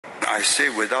I say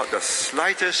without the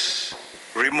slightest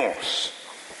remorse,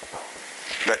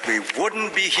 that we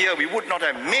wouldn't be here, we would not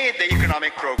have made the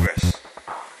economic progress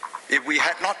if we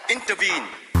had not intervened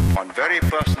on very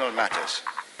personal matters.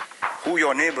 Who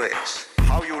your neighbor is,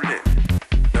 how you live,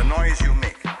 the noise you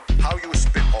make, how you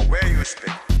spit or where you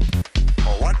spit,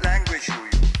 or what language you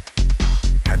use.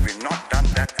 Had we not done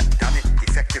that and done it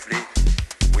effectively,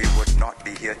 we would not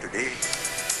be here today.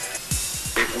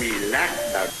 If we lack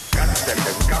the guts and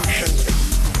the gumption,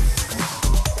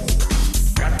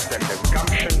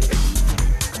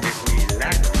 if we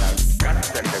lack the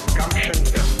guts and the gumption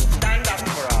to stand up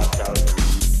for ourselves,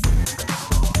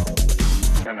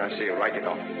 then I say write it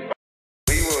off.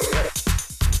 We will set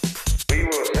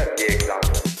the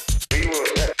example. We will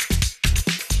set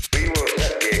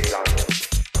the example.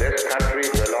 This country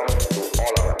belongs to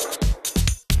all of us.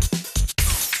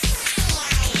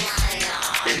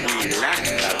 If we lack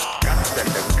the guts and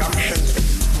the gumption,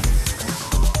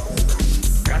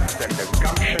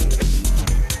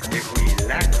 if we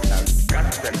lack the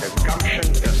guts and the gumption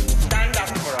to stand up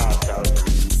for ourselves,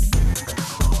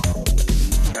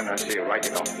 then I say write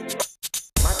it off.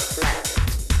 Mud flat.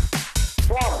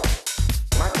 Swamp.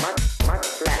 Mud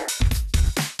flat.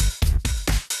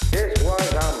 This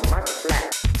was a mud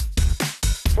flat.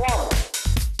 Swamp.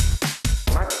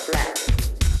 Mud flat.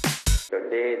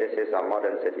 Today this is a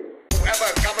modern city.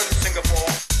 Whoever governs Singapore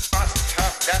must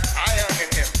have that iron in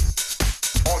him.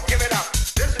 Or give it up.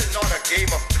 This is not a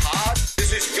game of cards.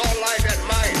 This is your life and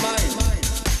mine.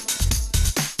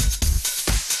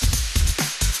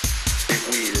 If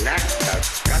we lack the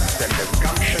guts and the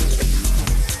gumption,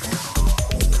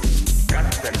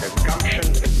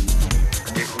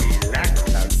 if we lack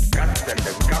the guts and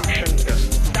the gumption to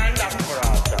stand up for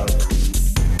ourselves,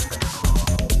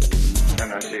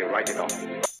 then I say write it off.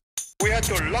 We had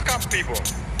to lock up people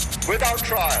without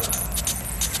trial,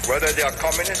 whether they are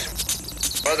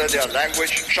communists, whether they are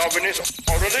language chauvinists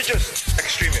or religious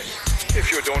extremists.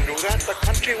 If you don't do that, the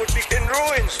country would be in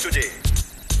ruins today.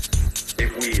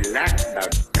 If we lack the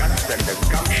guts and the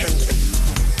gumption,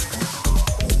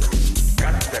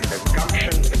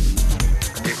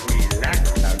 if we lack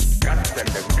the guts and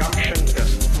the gumption to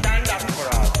stand up for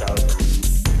ourselves,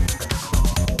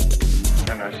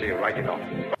 then I say write it off.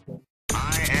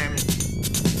 I am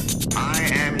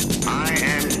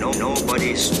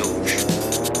nobody's stooge.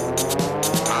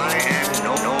 I am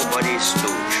nobody's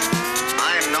stooge.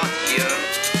 I am not here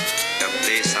to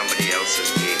play somebody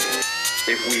else's game.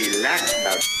 If we lack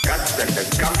the guts and the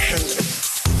gumption,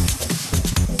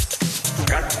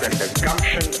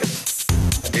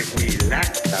 if we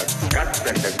lack the guts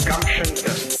and the gumption to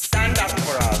stand up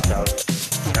for ourselves,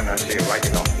 then I say write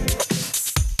it off.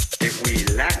 If we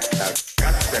lack the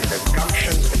guts and the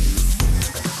gumption,